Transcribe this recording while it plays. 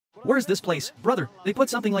Where's this place? Brother, they put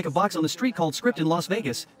something like a box on the street called Script in Las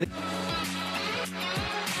Vegas.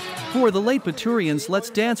 Who are the late Baturians?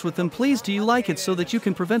 Let's dance with them, please. Do you like it so that you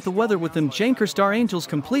can prevent the weather with them? Janker Star Angels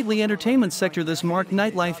completely entertainment sector. This mark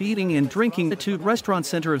nightlife, eating and drinking, attitude restaurant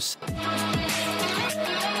center of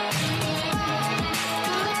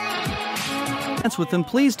dance with them,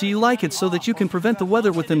 please. Do you like it so that you can prevent the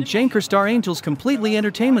weather with them? Janker Star Angels completely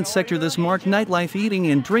entertainment sector. This mark nightlife, eating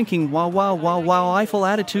and drinking, wow wow wow wow, Eiffel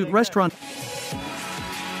attitude restaurant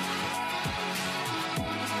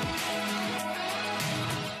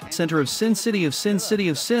center of sin, city of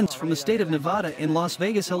sins, from the state of Nevada in Las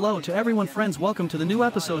Vegas. Hello to everyone, friends, welcome to the new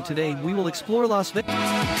episode. Today we will explore Las Vegas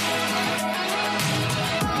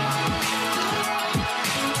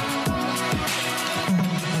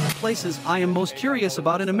places I am most curious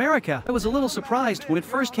about in America. I was a little surprised when it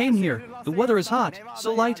first came here. The weather is hot,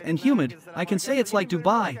 so light and humid. I can say it's like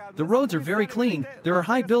Dubai. The roads are very clean. There are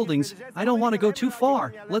high buildings. I don't want to go too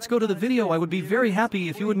far. Let's go to the video. I would be very happy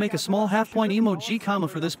if you would make a small half-point emoji comma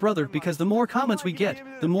for this brother, because the more comments we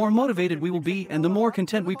get, the more motivated we will be and the more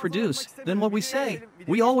content we produce. Then what we say,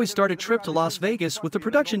 we always start a trip to Las Vegas with the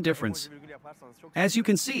production difference. As you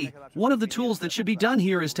can see, one of the tools that should be done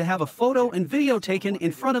here is to have a photo and video taken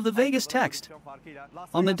in front of the Vegas text.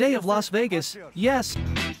 On the day of Las Vegas, yes.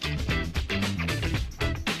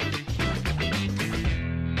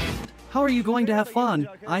 How are you going to have fun?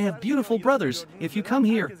 I have beautiful brothers. If you come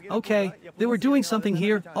here, okay, they were doing something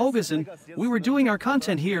here, Ogason. We were doing our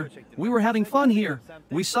content here. We were having fun here.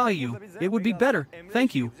 We saw you. It would be better.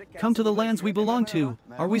 Thank you. Come to the lands we belong to.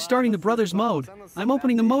 Are we starting the brothers mode? I'm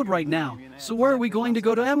opening the mode right now. So where are we going to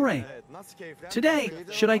go to Emre? Today,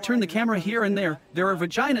 should I turn the camera here and there? There are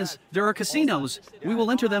vaginas, there are casinos. We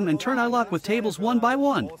will enter them and turn our luck with tables one by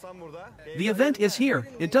one. The event is here.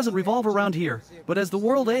 It doesn't revolve around here. But as the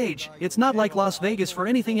world age, it's not like Las Vegas for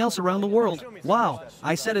anything else around the world. Wow,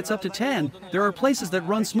 I said it's up to 10. There are places that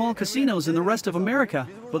run small casinos in the rest of America,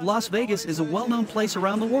 but Las Vegas is a well-known place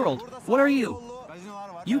around the world. What are you?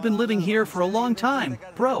 You've been living here for a long time,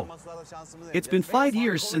 bro. It's been 5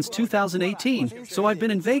 years since 2018, so I've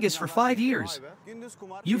been in Vegas for 5 years.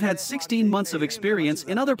 You've had 16 months of experience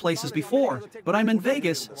in other places before, but I'm in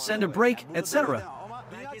Vegas, send a break, etc.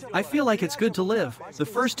 I feel like it's good to live. The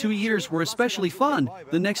first 2 years were especially fun.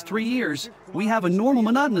 The next 3 years, we have a normal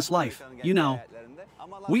monotonous life, you know.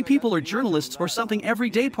 We people are journalists or something,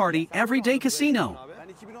 everyday party, everyday casino.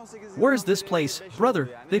 Where's this place? Brother,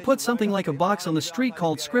 they put something like a box on the street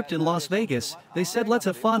called Script in Las Vegas. They said let's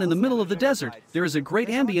have fun in the middle of the desert. There is a great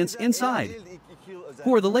ambience inside.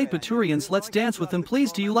 Who are the late Baturians? Let's dance with them,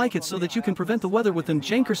 please. Do you like it so that you can prevent the weather with them?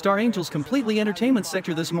 Janker Star Angels completely entertainment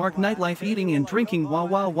sector. This mark nightlife, eating and drinking, wow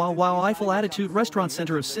wow wow wow, Eiffel attitude restaurant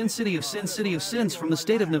center of sin, city of sins, from the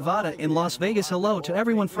state of Nevada in Las Vegas. Hello to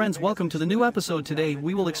everyone, friends, welcome to the new episode. Today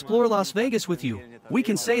we will explore Las Vegas with you. We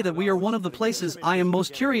can say that we are one of the places I am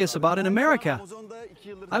most curious about in America.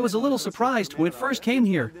 I was a little surprised when it first came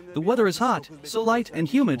here. The weather is hot, so light and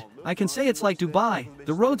humid. I can say it's like Dubai.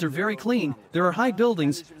 The roads are very clean. There are high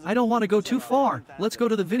buildings. I don't want to go too far. Let's go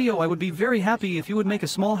to the video. I would be very happy if you would make a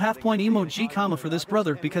small half-point emoji comma for this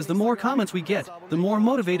brother, because the more comments we get, the more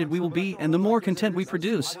motivated we will be and the more content we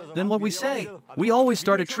produce. Then what we say, we always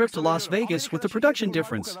start a trip to Las Vegas with the production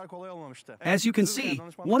difference. As you can see,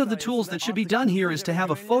 one of the tools that should be done here is to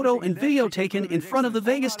have a photo and video taken in front of the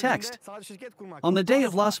Vegas text. On the day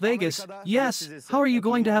of Las Vegas, yes, how are you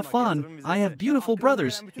going to have fun? I have beautiful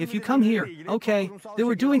brothers. If you come here, okay, they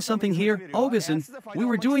were doing something here, Ogason. We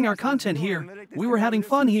were doing our content here. We were having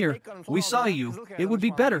fun here. We saw you. It would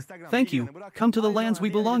be better. Thank you. Come to the lands we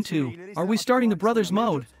belong to. Are we starting the brothers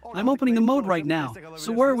mode? I'm opening the mode right now.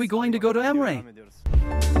 So where are we going to go to Emre?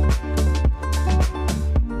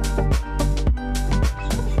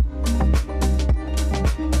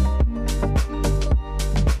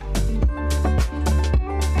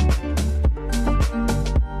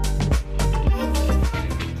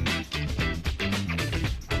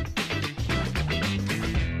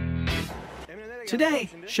 Today,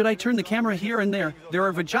 should I turn the camera here and there? There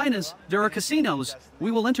are vaginas, there are casinos.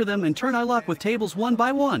 We will enter them and turn our luck with tables one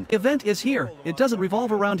by one. The event is here. It doesn't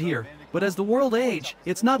revolve around here. But as the world age,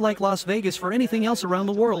 it's not like Las Vegas for anything else around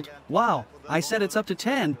the world. Wow, I said it's up to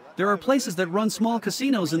 10. There are places that run small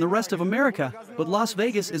casinos in the rest of America, but Las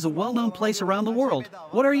Vegas is a well-known place around the world.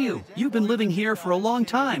 What are you? You've been living here for a long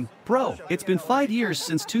time. Bro, it's been 5 years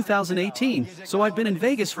since 2018, so I've been in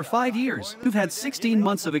Vegas for 5 years. You've had 16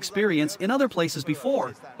 months of experience in other places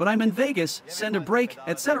before, but I'm in Vegas, send a break,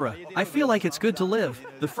 etc. I feel like it's good to live.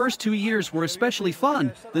 The first 2 years were especially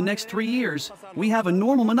fun. The next 3 years, we have a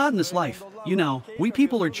normal monotonous life. You know, we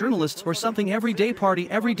people are journalists or something. Everyday party,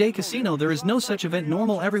 everyday casino. There is no such event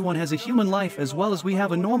normal. Everyone has a human life as well as we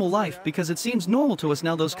have a normal life because it seems normal to us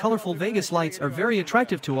now. Those colorful Vegas lights are very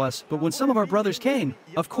attractive to us, but when some of our brothers came,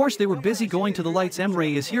 of course they were busy going to the lights.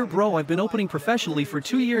 Emre is here, bro. I've been opening professionally for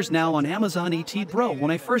 2 years now on Amazon ET, bro. When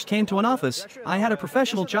I first came to an office, I had a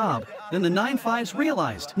professional job. Then the 9-5s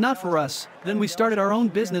realized, not for us. Then we started our own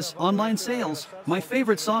business, online sales. My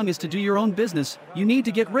favorite song is to do your own business. You need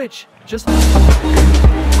to get rich, just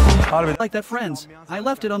like that, friends. I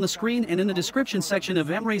left it on the screen and in the description section of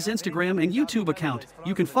Emre's Instagram and YouTube account.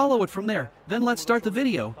 You can follow it from there. Then let's start the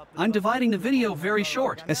video. I'm dividing the video very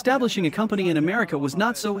short. Establishing a company in America was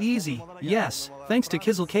not so easy. Yes, thanks to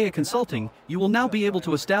Kizilkaya Consulting, you will now be able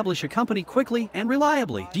to establish a company quickly and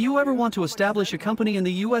reliably. Do you ever want to establish a company in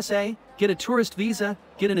the USA? Get a tourist visa,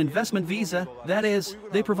 get an investment visa, that is,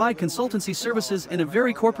 they provide consultancy services in a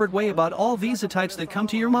very corporate way about all visa types that come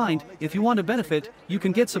to your mind. If you want to benefit, you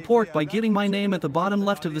can get support by getting my name at the bottom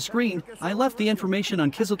left of the screen. I left the information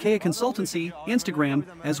on Kizilkaya Consultancy, Instagram,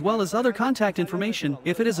 as well as other contact information.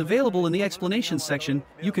 If it is available in the explanation section,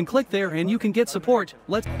 you can click there and you can get support.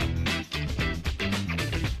 Let's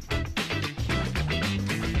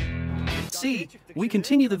see, we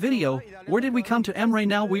continue the video. Where did we come to, Emre?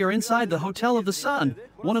 Now we are inside the Hotel of the Sun,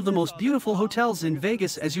 one of the most beautiful hotels in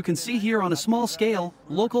Vegas. As you can see here on a small scale,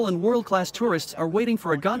 local and world-class tourists are waiting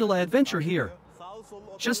for a gondola adventure here.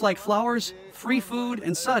 Just like flowers, free food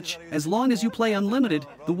and such, as long as you play unlimited,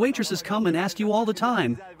 the waitresses come and ask you all the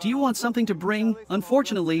time, do you want something to bring?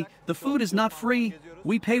 Unfortunately, the food is not free.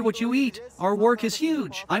 We pay what you eat. Our work is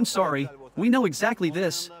huge. I'm sorry. We know exactly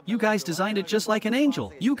this. You guys designed it just like an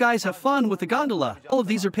angel. You guys have fun with the gondola. All of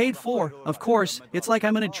these are paid for. Of course, it's like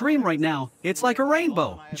I'm in a dream right now. It's like a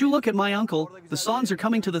rainbow. Did you look at my uncle? The songs are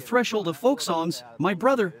coming to the threshold of folk songs. My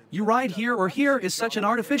brother, you ride here or here is such an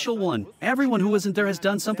artificial one. Everyone who isn't there has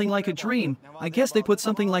done something like a dream. I guess they put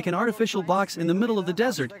something like an artificial box in the middle of the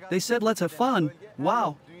desert. They said, let's have fun.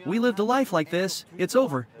 Wow. We lived a life like this. It's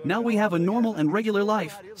over. Now we have a normal and regular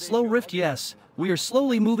life. Slow rift, yes. We are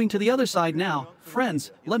slowly moving to the other side now.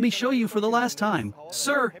 Friends, let me show you for the last time.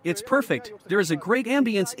 Sir, it's perfect. There is a great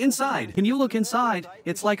ambience inside. Can you look inside?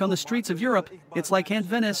 It's like on the streets of Europe. It's like Aunt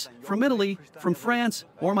Venice, from Italy, from France,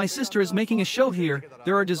 or my sister is making a show here.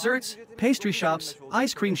 There are desserts, pastry shops,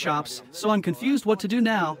 ice cream shops, so I'm confused what to do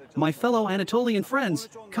now. My fellow Anatolian friends,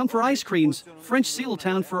 come for ice creams. French Seal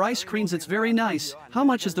Town for ice creams, it's very nice. How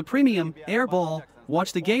much is the premium? Airball.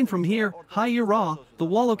 Watch the game from here. Hi, you're raw. The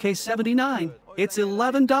Wallow K79. It's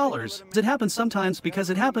 $11. It happens sometimes because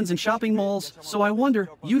it happens in shopping malls, so I wonder,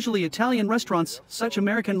 usually Italian restaurants, such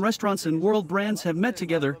American restaurants and world brands have met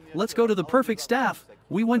together. Let's go to the perfect staff.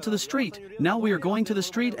 We went to the street, now we are going to the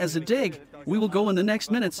street as a dig. We will go in the next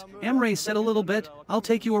minutes. Emre said a little bit, I'll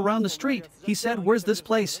take you around the street. He said, where's this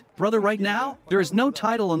place? Brother, right now? There is no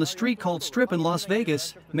title on the street called Strip in Las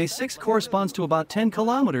Vegas. May 6th corresponds to about 10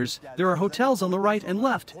 kilometers. There are hotels on the right and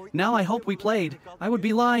left. Now I hope we played. I would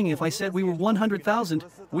be lying if I said we were 100,000.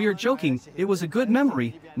 We are joking. It was a good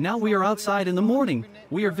memory. Now we are outside in the morning.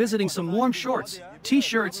 We are visiting some warm shorts,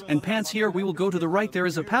 t-shirts and pants. Here we will go to the right. There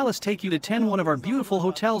is a palace. Take you to 10, one of our beautiful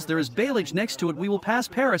hotels. There is Bailage next to it. We will pass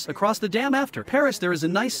Paris across the dam after Paris. There is a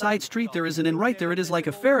nice side street. There is an inn right there. It is like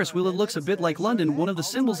a Ferris wheel. It looks a bit like London, one of the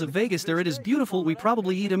symbols of Vegas. There it is beautiful. We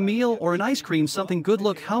probably eat a meal or an ice cream, something good.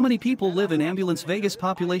 Look how many people live in Ambulance Vegas.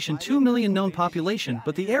 Population 2 million known population,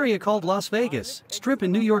 but the area called Las Vegas Strip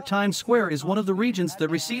in New York Times Square is one of the regions that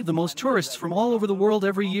receive the most tourists from all over the world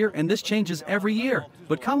every year, and this changes every year.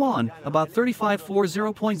 But come on, about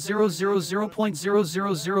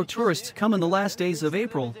 35,40.000.000 tourists come in the last days of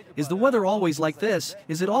April. Is the weather always like this?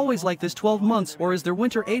 Is it always like this 12 months, or is there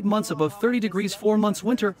winter 8 months above 30 degrees, 4 months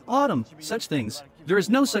winter, autumn, such things? There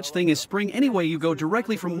is no such thing as spring anyway. You go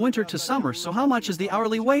directly from winter to summer. So how much is the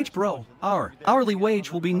hourly wage, bro? Our hourly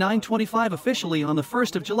wage will be $9.25 officially on the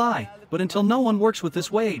 1st of July. But until no one works with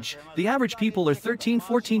this wage, the average people are 13,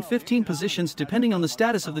 14, 15 positions depending on the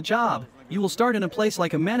status of the job. You will start in a place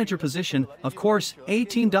like a manager position, of course,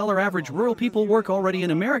 $18 average. Rural people work already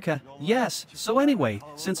in America, yes. So anyway,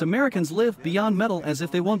 since Americans live beyond metal as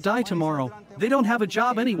if they won't die tomorrow, they don't have a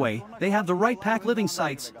job anyway. They have the right pack living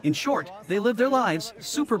sites. In short, they live their lives.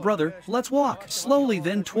 Super brother, let's walk slowly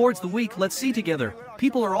then towards the week. Let's see together.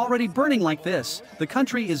 People are already burning like this. The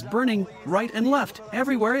country is burning, right and left,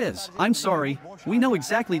 everywhere is. I'm sorry. We know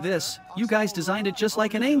exactly this. You guys designed it just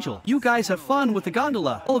like an angel. You guys have fun with the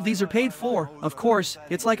gondola. All of these are paid for. Of course,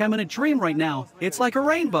 it's like I'm in a dream right now. It's like a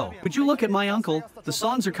rainbow. Would you look at my uncle? The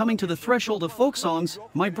songs are coming to the threshold of folk songs.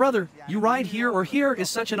 My brother, you ride here or here is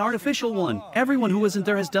such an artificial one. Everyone who isn't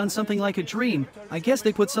there has done something like a dream. I guess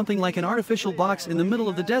they put something like an artificial box in the middle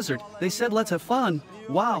of the desert. They said let's have fun.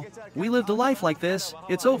 Wow, we lived a life like this.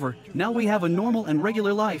 It's over. Now we have a normal and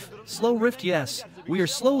regular life. Slow rift, yes. We are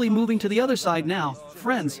slowly moving to the other side now.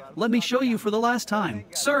 Friends, let me show you for the last time.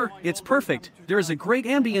 Sir, it's perfect. There is a great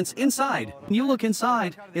ambience inside. When you look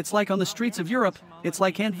inside, it's like on the streets of Europe. It's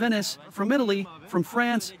like Aunt Venice, from Italy, from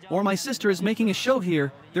France, or my sister is making a show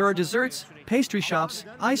here. There are desserts, pastry shops,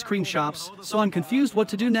 ice cream shops, so I'm confused what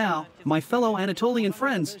to do now. My fellow Anatolian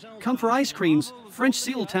friends, come for ice creams. French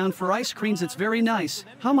Seal Town for ice creams, it's very nice.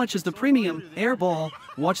 How much is the premium? Airball.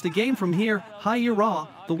 Watch the game from here. Hi, you're raw.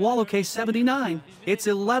 The wall okay 79. It's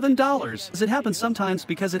 $11. It happens sometimes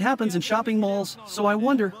because it happens in shopping malls, so I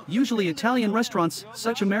wonder, usually Italian restaurants,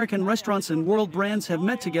 such American restaurants and world brands have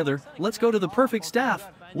met together. Let's go to the perfect staff.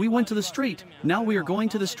 We went to the street. Now we are going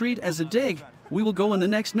to the street as a dig. We will go in the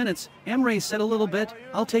next minutes. Emre said a little bit.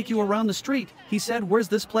 I'll take you around the street. He said, where's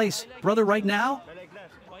this place, brother, right now?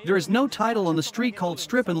 There is no title on the street called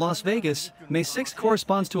Strip in Las Vegas. May 6th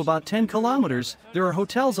corresponds to about 10 kilometers. There are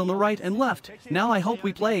hotels on the right and left. Now I hope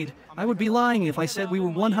we played. I would be lying if I said we were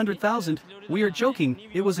 100,000. We are joking.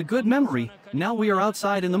 It was a good memory. Now we are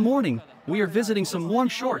outside in the morning. We are visiting some warm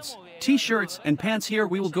shorts, t-shirts and pants. Here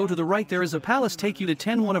we will go to the right. There is a palace, take you to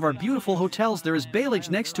 10, one of our beautiful hotels. There is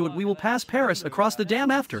Bailage next to it. We will pass Paris across the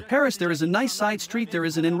dam after Paris. There is a nice side street. There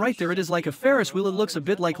is an inn right there. It is like a Ferris wheel. It looks a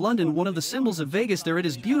bit like London, one of the symbols of Vegas. There it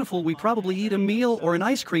is beautiful. We probably eat a meal or an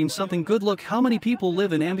ice cream, something good. Look how many people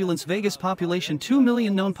live in Ambulance Vegas. Population 2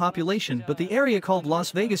 million known population, but the area called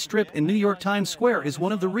Las Vegas Strip in New York Times Square is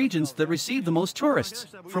one of the regions that receive the most tourists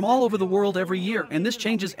from all over the world every year, and this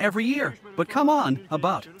changes every year. But come on,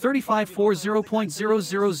 about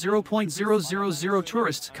 3540.000.000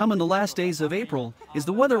 tourists come in the last days of April. Is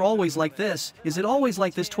the weather always like this? Is it always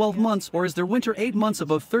like this 12 months, or is there winter 8 months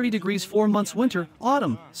above 30 degrees, 4 months winter,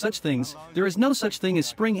 autumn, such things? There is no such thing as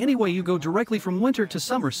spring anyway. You go directly from winter to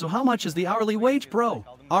summer. So how much is the hourly wage, bro?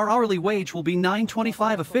 Our hourly wage will be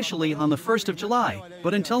 $9.25 officially on the 1st of July,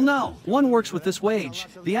 but until now, one works with this wage.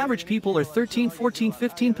 The average people are 13, 14,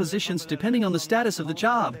 15 positions depending on the status of the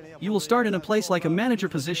job. You will start in a place like a manager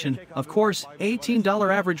position. Of course, $18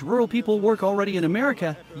 average. Rural people work already in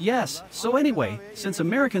America. Yes, so anyway, since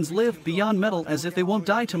Americans live beyond metal as if they won't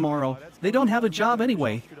die tomorrow, they don't have a job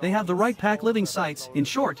anyway. They have the right pack living sites. In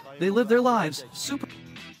short, they live their lives super.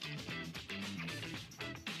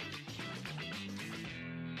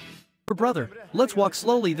 Brother, let's walk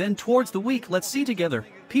slowly then towards the week. Let's see together.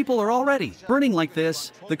 People are already burning like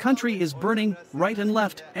this. The country is burning, right and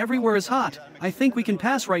left. Everywhere is hot. I think we can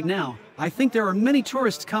pass right now. I think there are many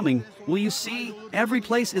tourists coming. Will you see? Every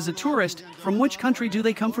place is a tourist. From which country do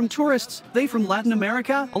they come from? Tourists? They from Latin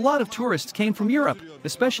America? A lot of tourists came from Europe,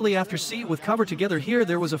 especially after see with cover together here.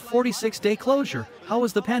 There was a 46-day closure. How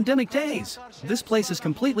was the pandemic days? This place is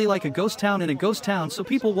completely like a ghost town in a ghost town, so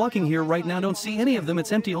people walking here right now don't see any of them.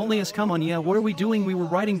 It's empty. Only us. Come on, yeah, what are we doing? We were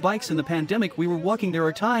riding bikes in the pandemic. We were walking. There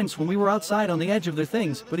are times when we were outside on the edge of their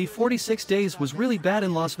things, but 46 days was really bad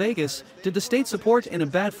in Las Vegas. Did the state support in a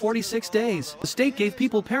bad 46 days? The state gave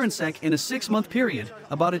people Parensec in a 6-month period,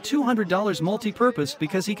 about a $200 multi-purpose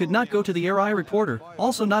because he could not go to the RI reporter.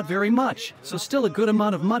 Also not very much, so still a good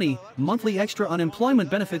amount of money. Monthly extra unemployment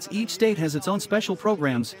benefits. Each state has its own special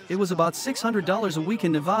programs. It was about $600 a week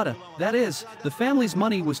in Nevada. That is, the family's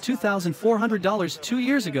money was $2,400 2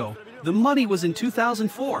 years ago. The money was in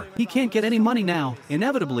 2004. He can't get any money now.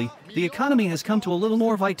 Inevitably, the economy has come to a little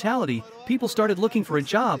more vitality. People started looking for a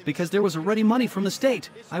job because there was already money from the state.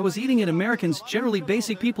 I was eating it. Americans, generally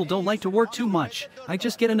basic people, don't like to work too much. I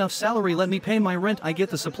just get enough salary, let me pay my rent, I get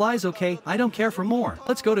the supplies, okay, I don't care for more.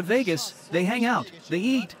 Let's go to Vegas. They hang out, they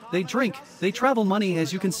eat, they drink, they travel. Money,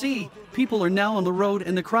 as you can see. People are now on the road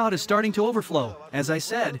and the crowd is starting to overflow. As I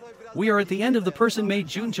said, we are at the end of the person. May,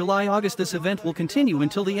 June, July, August. This event will continue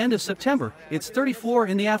until the end of September. It's 34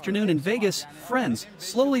 in the afternoon in Vegas. Friends,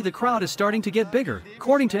 slowly the crowd is starting to get bigger.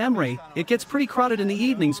 According to Emre, it gets pretty crowded in the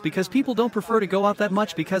evenings because people don't prefer to go out that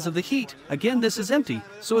much because of the heat. Again, this is empty,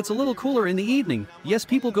 so it's a little cooler in the evening. Yes,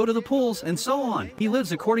 people go to the pools and so on. He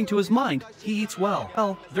lives according to his mind. He eats well.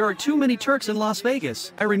 Well, there are too many Turks in Las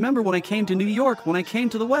Vegas. I remember when I came to New York, when I came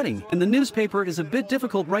to the wedding. And the newspaper is a bit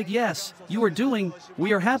difficult, right? Yes, you are doing.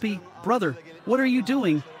 We are happy. Brother, what are you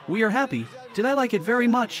doing? We are happy. Did I like it very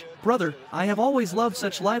much? Brother, I have always loved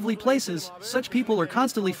such lively places, such people are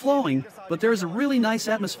constantly flowing, but there's a really nice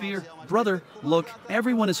atmosphere. Brother, look,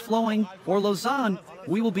 everyone is flowing, or Lausanne,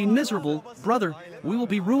 we will be miserable. Brother, we will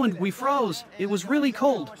be ruined, we froze. It was really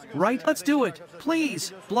cold, right? Let's do it.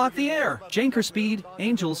 Please, block the air. Janker speed,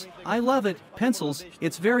 angels, I love it. Pencils,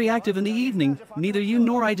 it's very active in the evening. Neither you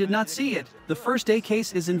nor I did not see it. The first day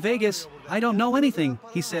case is in Vegas. I don't know anything,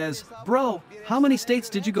 he says. Bro, how many states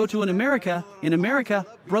did you go to in America? In America,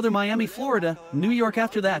 brother, Miami, Florida, New York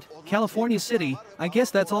after that, California City. I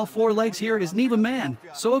guess that's all 4 legs here is Neva man.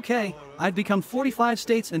 So okay, I'd become 45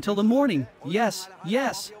 states until the morning. Yes,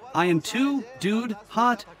 yes. I am too, dude,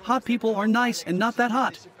 hot people are nice and not that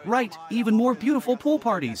hot. Right, even more beautiful pool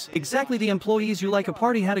parties. Exactly the employees you like a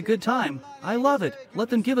party had a good time. I love it. Let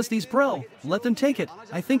them give us these bro. Let them take it.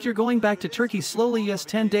 I think you're going back to Turkey slowly, yes,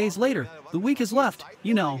 10 days later. The week is left.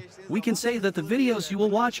 You know, we can say that the videos you will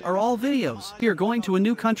watch are all videos. We are going to a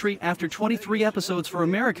new country after 23 episodes for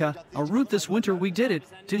America. A route this winter we did it.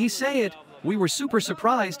 Did he say it? We were super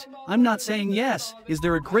surprised. I'm not saying yes. Is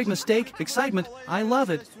there a great mistake? Excitement. I love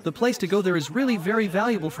it. The place to go there is really very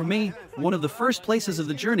valuable for me. One of the first places of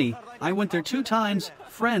the journey. I went there 2 times.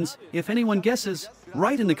 Friends, if anyone guesses,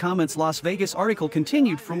 write in the comments. Las Vegas article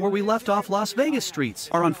continued from where we left off. Las Vegas streets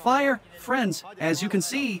are on fire. Friends, as you can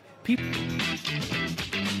see, people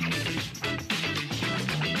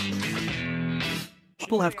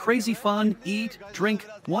have crazy fun, eat, drink,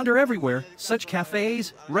 wander everywhere, such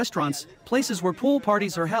cafes, restaurants, places where pool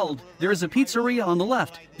parties are held. There is a pizzeria on the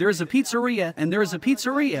left, there is a pizzeria and there is a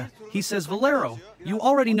pizzeria, he says. Valero, you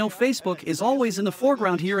already know Facebook is always in the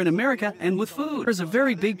foreground here in America and with food. There's a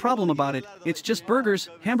very big problem about it, it's just burgers,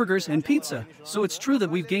 hamburgers and pizza. So it's true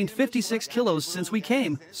that we've gained 56 kilos since we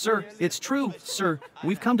came. Sir, it's true, sir.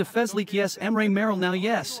 We've come to Fezlik, yes, Emre Merrill now,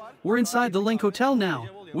 yes. We're inside the Link Hotel now.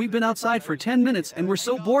 We've been outside for 10 minutes and we're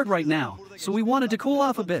so bored right now, so we wanted to cool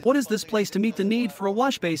off a bit. What is this place to meet the need for a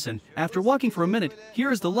wash basin? After walking for a minute,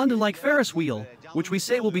 here is the London-like Ferris wheel, which we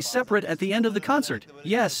say will be separate at the end of the concert.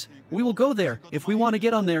 Yes, we will go there. If we want to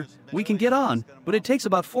get on there, we can get on, but it takes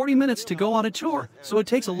about 40 minutes to go on a tour, so it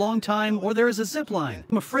takes a long time, or there is a zip line.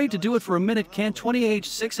 I'm afraid to do it for a minute. Can't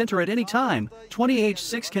 20H6 enter at any time?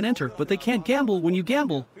 20H6 can enter, but they can't gamble when you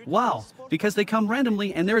gamble. Wow. Because they come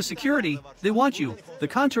randomly and there is security, they want you. The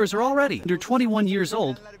contours are already under 21 years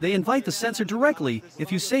old, they invite the censor directly.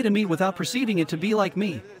 If you say to me without perceiving it to be like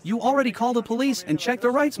me, you already call the police and check the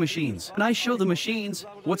rights machines. And I show the machines,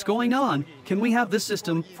 what's going on? Can we have this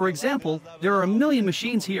system? For example, there are a million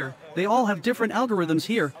machines here. They all have different algorithms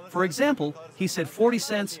here. For example, he said 40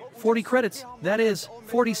 cents, 40 credits, that is,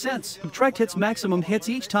 40 cents. Subtract hits, maximum hits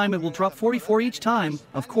each time, it will drop 44 each time.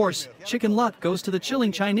 Of course, chicken luck goes to the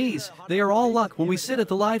chilling Chinese. They are all luck when we sit at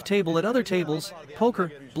the live table. At other tables,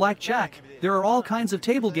 poker, blackjack. There are all kinds of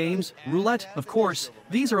table games, roulette, of course.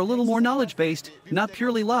 These are a little more knowledge-based, not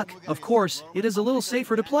purely luck. Of course, it is a little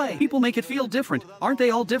safer to play. People make it feel different. Aren't they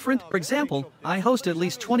all different? For example, I host at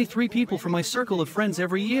least 23 people from my circle of friends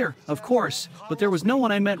every year. Of course, but there was no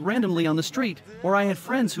one I met randomly on the street, or I had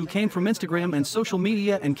friends who came from Instagram and social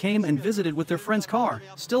media and came and visited with their friend's car.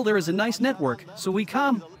 Still, there is a nice network, so we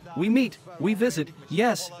come. We meet, we visit,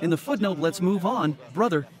 yes, in the footnote. Let's move on.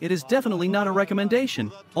 Brother, it is definitely not a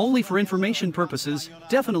recommendation. Only for information purposes,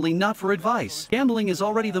 definitely not for advice. Gambling is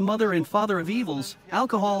already the mother and father of evils.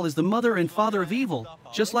 Alcohol is the mother and father of evil.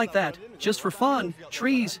 Just like that, just for fun,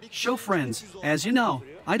 trees, show friends. As you know,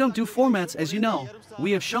 I don't do formats, as you know.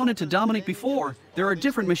 We have shown it to Dominic before. There are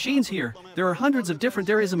different machines here. There are hundreds of different.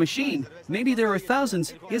 There is a machine. Maybe there are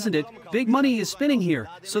thousands, isn't it? Big money is spinning here,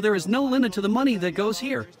 so there is no limit to the money that goes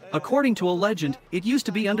here. According to a legend, it used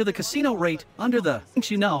to be under the casino rate, under the,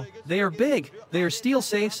 you know, they are big. They are steel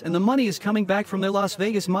safes and the money is coming back from their. Las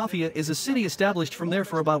Vegas Mafia is a city established from there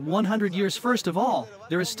for about 100 years. First of all,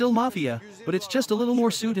 there is still mafia, but it's just a little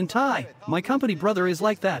more suit and tie. My company, brother, is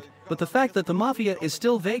like that. But the fact that the mafia is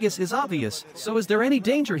still Vegas is obvious. So is there any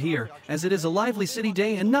danger here, as it is a lively city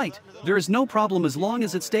day and night? There is no problem as long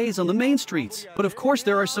as it stays on the main streets. But of course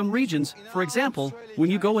there are some regions, for example, when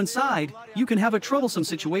you go inside, you can have a troublesome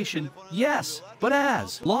situation. Yes, but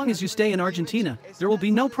as long as you stay in Argentina, there will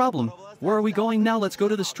be no problem. Where are we going now? Let's go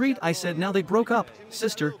to the street. I said now they broke up.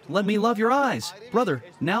 Sister, let me love your eyes. Brother,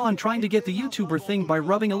 now I'm trying to get the YouTuber thing by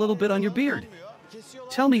rubbing a little bit on your beard.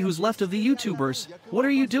 Tell me who's left of the YouTubers. What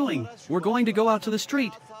are you doing? We're going to go out to the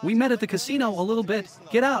street. We met at the casino a little bit.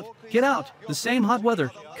 Get out, get out. The same hot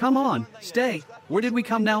weather. Come on, stay. Where did we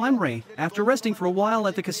come now, Emre? After resting for a while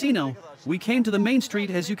at the casino, we came to the main street.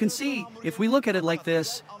 As you can see, if we look at it like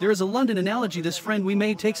this, there is a London analogy. This friend we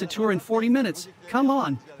made takes a tour in 40 minutes. Come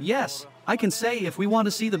on, yes. I can say if we want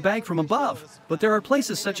to see the bag from above, but there are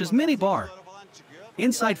places such as minibar.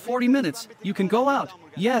 Inside 40 minutes, you can go out.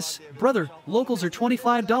 Yes, brother, locals are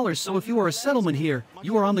 $25, so if you are a settlement here,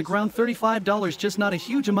 you are on the ground $35, just not a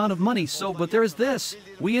huge amount of money, so but there is this.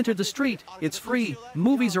 We entered the street, it's free,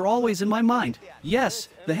 movies are always in my mind. Yes,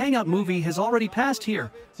 the Hangout movie has already passed here.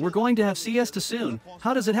 We're going to have siesta soon.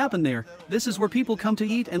 How does it happen there? This is where people come to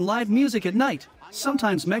eat and live music at night.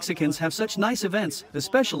 Sometimes Mexicans have such nice events,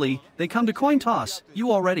 especially, they come to coin toss,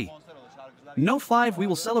 you already. No 5 we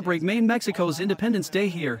will celebrate Maine Mexico's Independence Day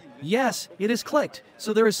here. Yes, it is clicked,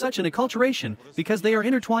 so there is such an acculturation, because they are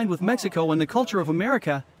intertwined with Mexico and the culture of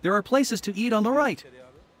America, there are places to eat on the right.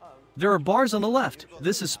 There are bars on the left,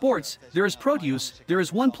 this is sports, there is produce, there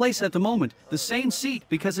is one place at the moment, the same seat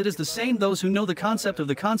because it is the same. Those who know the concept of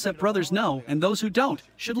the concept brothers know, and those who don't,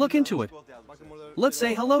 should look into it. Let's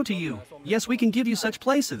say hello to you. Yes, we can give you such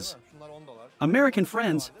places. American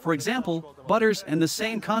friends, for example, Butters and the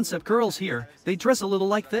same concept girls here, they dress a little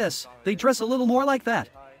like this, they dress a little more like that.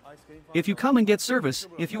 If you come and get service,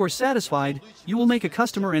 if you are satisfied, you will make a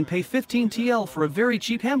customer and pay 15 TL for a very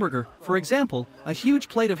cheap hamburger, for example, a huge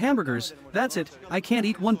plate of hamburgers, that's it, I can't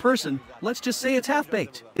eat one person, let's just say it's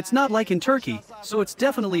half-baked. It's not like in Turkey, so it's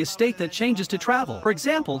definitely a state that changes to travel. For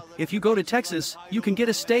example, if you go to Texas, you can get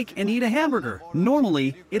a steak and eat a hamburger.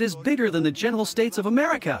 Normally, it is bigger than the general states of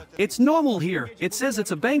America. It's normal here, it says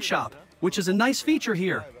it's a bank shop, which is a nice feature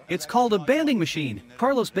here. It's called a banding machine.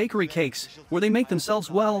 Carlos Bakery Cakes, where they make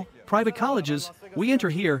themselves well, private colleges, we enter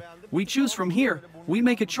here, we choose from here, we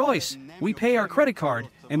make a choice, we pay our credit card,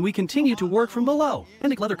 and we continue to work from below.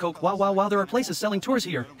 Authentic leather coke, wow, there are places selling tours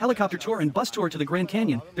here, helicopter tour and bus tour to the Grand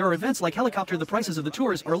Canyon. There are events like helicopter, the prices of the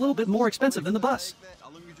tours are a little bit more expensive than the bus.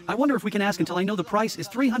 I wonder if we can ask until I know the price is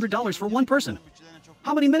 $300 for one person.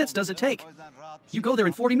 How many minutes does it take? You go there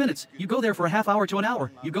in 40 minutes, you go there for a half hour to an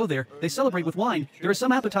hour, you go there, they celebrate with wine, there is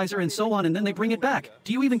some appetizer and so on and then they bring it back.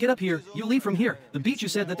 Do you even get up here? You leave from here. The beach, you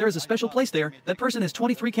said that there is a special place there, that person has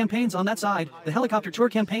 23 campaigns on that side, the helicopter tour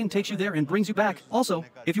campaign takes you there and brings you back. Also,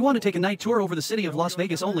 if you want to take a night tour over the city of Las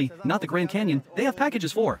Vegas only, not the Grand Canyon, they have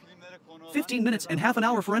packages for 15 minutes and half an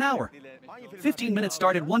hour for an hour. 15 minutes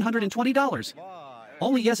start at $120.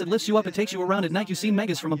 Only yes, it lifts you up, it takes you around at night, you see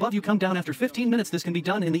megas from above, you come down after 15 minutes, this can be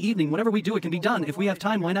done in the evening, whenever we do it can be done, if we have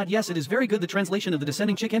time, why not? Yes, it is very good, the translation of the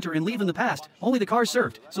descending chick enter and leave in the past, only the cars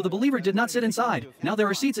served, so the believer did not sit inside, now there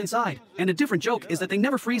are seats inside, and a different joke is that they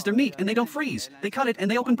never freeze their meat and they don't freeze, they cut it and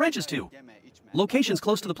they open branches too. Locations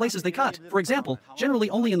close to the places they cut, for example, generally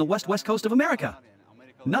only in the west coast of America.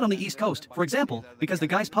 Not on the East Coast, for example, because the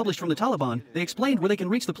guys published from the Taliban, they explained where they can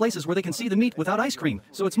reach the places where they can see the meat without ice cream,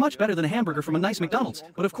 so it's much better than a hamburger from a nice McDonald's,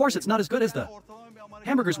 but of course it's not as good as the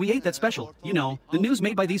hamburgers we ate that special. You know, the news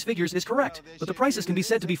made by these figures is correct, but the prices can be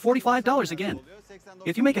said to be $45 again.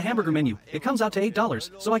 If you make a hamburger menu, it comes out to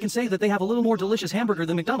 $8, so I can say that they have a little more delicious hamburger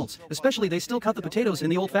than McDonald's, especially they still cut the potatoes in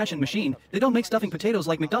the old-fashioned machine. They don't make stuffing potatoes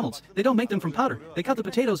like McDonald's, they don't make them from powder, they cut the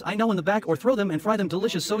potatoes I know in the back or throw them and fry them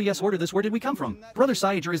delicious, so yes, order this. Where did we come from? Brother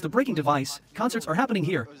Syager is the breaking device, concerts are happening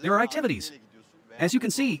here, there are activities. As you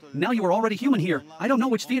can see, now you are already human here. I don't know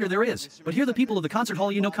which theater there is, but here the people of the concert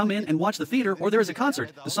hall you know come in and watch the theater, or there is a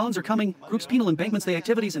concert, the songs are coming, groups, penal embankments, the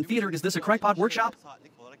activities and theater. Is this a crackpot workshop?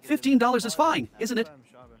 $15 is fine, isn't it?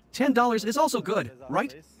 $10 is also good,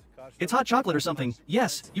 right? It's hot chocolate or something.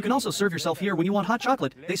 Yes, you can also serve yourself here when you want hot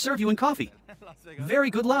chocolate. They serve you in coffee.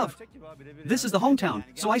 Very good, love. This is the hometown,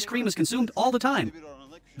 so ice cream is consumed all the time.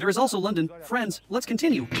 There is also London. Friends, let's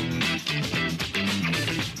continue.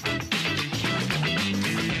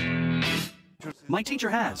 My teacher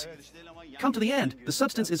has come to the end. The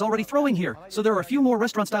substance is already throwing here, so there are a few more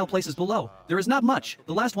restaurant-style places below. There is not much.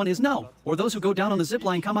 The last one is no, or those who go down on the zip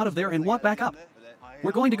line come out of there and walk back up.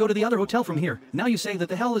 We're going to go to the other hotel from here. Now you say that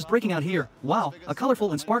the hell is breaking out here. Wow, a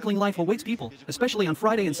colorful and sparkling life awaits people, especially on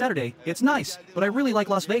Friday and Saturday. It's nice, but I really like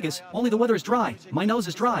Las Vegas, only the weather is dry. My nose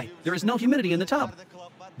is dry. There is no humidity in the tub.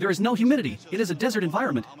 There is no humidity. It is a desert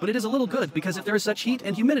environment, but it is a little good because if there is such heat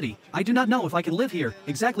and humidity, I do not know if I can live here.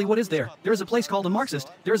 Exactly what is there? There is a place called a Marxist.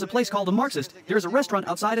 There is a place called a Marxist. There is a restaurant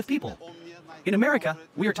outside of people. In America,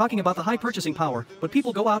 we are talking about the high purchasing power, but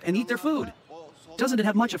people go out and eat their food. Doesn't it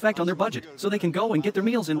have much effect on their budget, so they can go and get their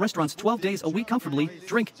meals in restaurants 12 days a week comfortably,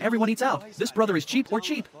 drink, everyone eats out. This brother is cheap or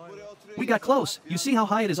cheap. We got close. You see how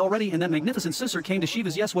high it is already, and that magnificent Caesar came to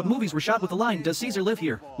Shivas. Yes, what movies were shot with the line, "Does Caesar live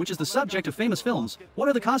here?" which is the subject of famous films. What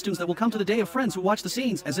are the costumes that will come to the day of friends who watch the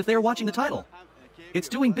scenes as if they are watching the title? It's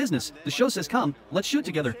doing business. The show says come, let's shoot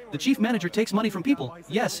together. The chief manager takes money from people.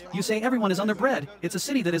 Yes, you say everyone is on their bread. It's a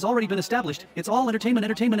city that has already been established. It's all entertainment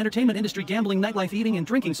industry, gambling, nightlife, eating and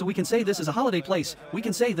drinking, so we can say this is a holiday place. We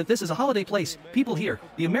can say that this is a holiday place. People here,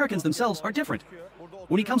 the Americans themselves, are different.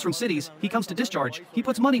 When he comes from cities, he comes to discharge. He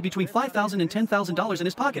puts money between $5,000 and $10,000 in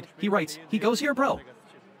his pocket. He writes, he goes here, bro.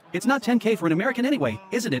 It's not 10K for an American anyway,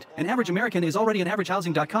 isn't it? An average American is already an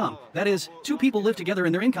averagehousing.com. That is, two people live together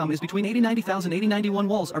and their income is between 80,000 and 90,000.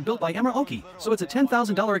 Walls are built by Emra, so it's a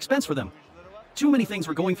 $10,000 expense for them. Too many things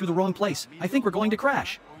were going through the wrong place. I think we're going to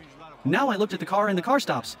crash. Now I looked at the car and the car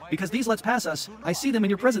stops, because these lets pass us. I see them in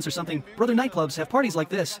your presence or something. Brother, nightclubs have parties like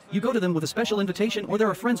this. You go to them with a special invitation, or there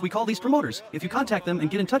are friends, we call these promoters. If you contact them and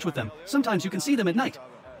get in touch with them, sometimes you can see them at night.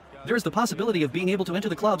 There is the possibility of being able to enter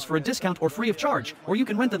the clubs for a discount or free of charge, or you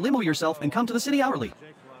can rent the limo yourself and come to the city hourly.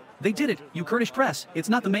 They did it, you Kurdish press. It's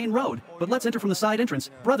not the main road, but let's enter from the side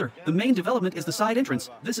entrance. Brother, the main development is the side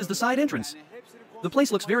entrance. This is the side entrance. The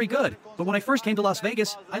place looks very good, but when I first came to Las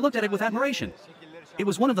Vegas, I looked at it with admiration. It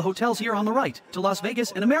was one of the hotels here on the right, to Las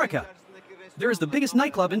Vegas in America. There is the biggest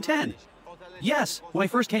nightclub in 10. Yes, when I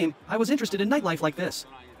first came, I was interested in nightlife like this.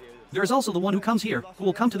 There is also the one who comes here, who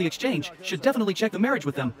will come to the exchange, should definitely check the marriage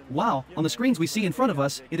with them. Wow, on the screens we see in front of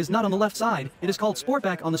us, it is not on the left side, it is called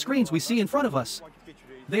Sportback on the screens we see in front of us.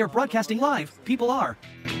 They are broadcasting live, people are.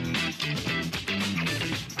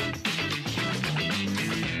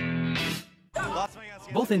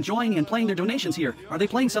 Both enjoying and playing their donations here. Are they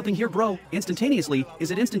playing something here, bro? Instantaneously?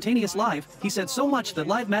 Is it instantaneous live? He said so much that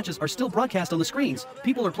live matches are still broadcast on the screens.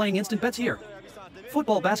 People are playing instant bets here.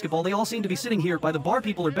 Football, basketball, they all seem to be sitting here by the bar.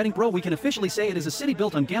 People are betting, bro. We can officially say it is a city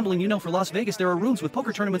built on gambling. You know, for Las Vegas there are rooms with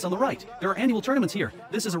poker tournaments on the right. There are annual tournaments here.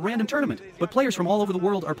 This is a random tournament, but players from all over the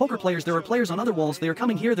world are poker players. There are players on other walls. They are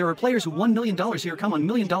coming here. There are players who won $1 million here. Come on, $1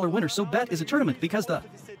 million winner. So bet is a tournament because the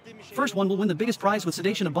first one will win the biggest prize with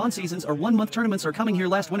sedation of bond seasons or 1 month tournaments are coming here.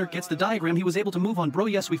 Last winner gets the diagram. He was able to move on, bro.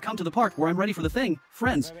 Yes, we've come to the part where I'm ready for the thing.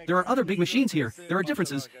 Friends, there are other big machines here. There are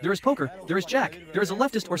differences. There is poker. There is jack. There is a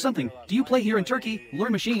leftist or something. Do you play here in Turkey?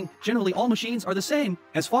 Learn machine. Generally all machines are the same.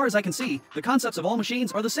 As far as I can see, the concepts of all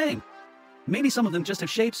machines are the same. Maybe some of them just have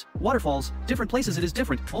shapes, waterfalls, different places it is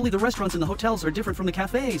different. Only the restaurants and the hotels are different from the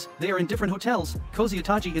cafes. They are in different hotels. Cozy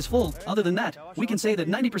Ataji is full. Other than that, we can say that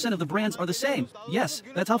 90% of the brands are the same. Yes,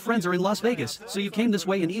 that's how friends are in Las Vegas. So you came this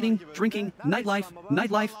way in eating, drinking,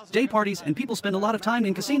 nightlife, day parties, and people spend a lot of time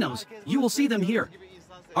in casinos. You will see them here.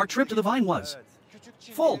 Our trip to the Vine was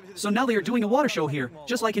full, so now they are doing a water show here,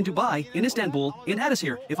 just like in Dubai, in Istanbul, in Addis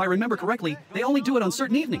here. If I remember correctly, they only do it on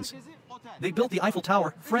certain evenings. They built the Eiffel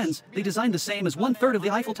Tower, friends, they designed the same as 1/3 of the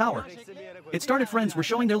Eiffel Tower. It started, friends, we're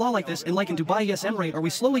showing their law like this, and like in Dubai, yes, Emre, are we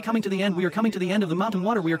slowly coming to the end? We are coming to the end of the mountain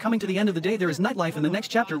water, we are coming to the end of the day. There is nightlife in the next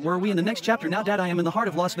chapter. Where are we in the next chapter now, Dad? I am in the heart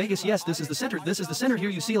of Las Vegas. Yes, this is the center here.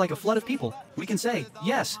 You see like a flood of people. We can say,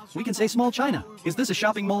 yes, we can say small China. Is this a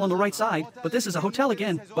shopping mall on the right side? But this is a hotel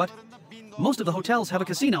again, but most of the hotels have a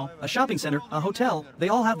casino, a shopping center, a hotel. They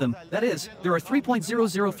all have them. That is, there are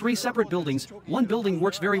 3.003 separate buildings. One building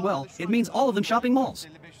works very well. It means all of them shopping malls.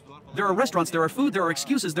 There are restaurants, there are food, there are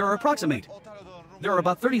excuses, there are approximate. There are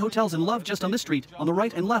about 30 hotels in love just on this street, on the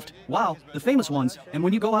right and left. Wow, the famous ones. And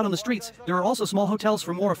when you go out on the streets, there are also small hotels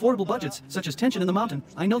for more affordable budgets, such as Tension in the Mountain.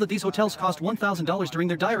 I know that these hotels cost $1,000 during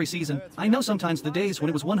their diary season. I know sometimes the days when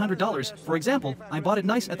it was $100. For example, I bought it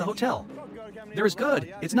nice at the hotel. There is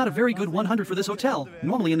good. It's not a very good 100 for this hotel.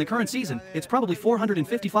 Normally in the current season, it's probably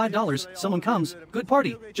 $455. Someone comes, good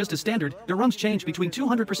party, just as standard. Their rums change between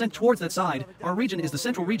 200% towards that side. Our region is the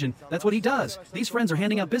central region. That's what he does. These friends are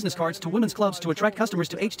handing out business cards to women's clubs to attract customers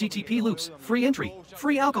to HTTP loops. Free entry.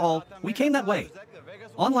 Free alcohol. We came that way.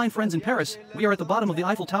 Online friends in Paris, we are at the bottom of the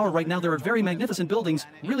Eiffel Tower right now. There are very magnificent buildings.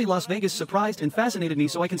 Really, Las Vegas surprised and fascinated me,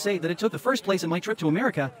 so I can say that it took the first place in my trip to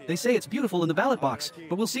America. They say it's beautiful in the ballot box,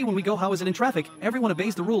 but we'll see when we go. How is it in traffic? Everyone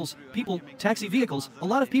obeys the rules. People, taxi vehicles, a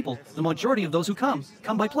lot of people. The majority of those who come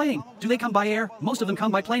by plane. Do they come by air? Most of them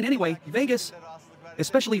come by plane anyway. Vegas.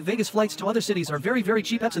 Especially Vegas flights to other cities are very, very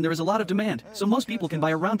cheap, and there is a lot of demand, so most people can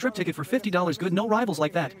buy a round-trip ticket for $50. Good, no rivals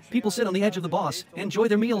like that. People sit on the edge of the boss, enjoy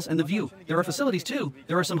their meals and the view. There are facilities too.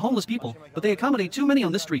 There are some homeless people, but they accommodate too many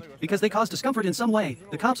on this street because they cause discomfort in some way.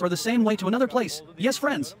 The cops are the same way to another place. Yes,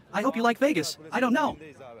 friends, I hope you like Vegas. I don't know.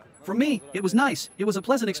 For me, it was nice. It was a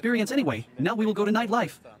pleasant experience anyway. Now we will go to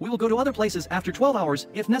nightlife. We will go to other places after 12 hours,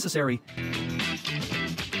 if necessary.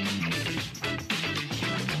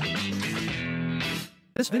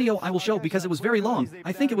 This video I will show because it was very long.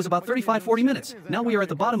 I think it was about 35-40 minutes. Now we are at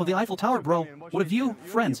the bottom of the Eiffel Tower, bro. What a view,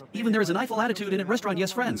 friends. Even there is an Eiffel attitude in it restaurant,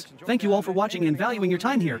 yes friends. Thank you all for watching and valuing your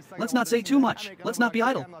time here. Let's not say too much. Let's not be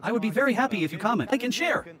idle. I would be very happy if you comment, like and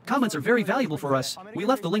share. Comments are very valuable for us. We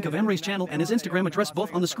left the link of Emre's channel and his Instagram address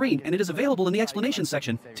both on the screen, and it is available in the explanation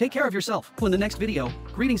section. Take care of yourself. In the next video,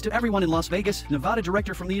 greetings to everyone in Las Vegas, Nevada,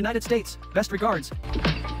 director from the United States. Best regards.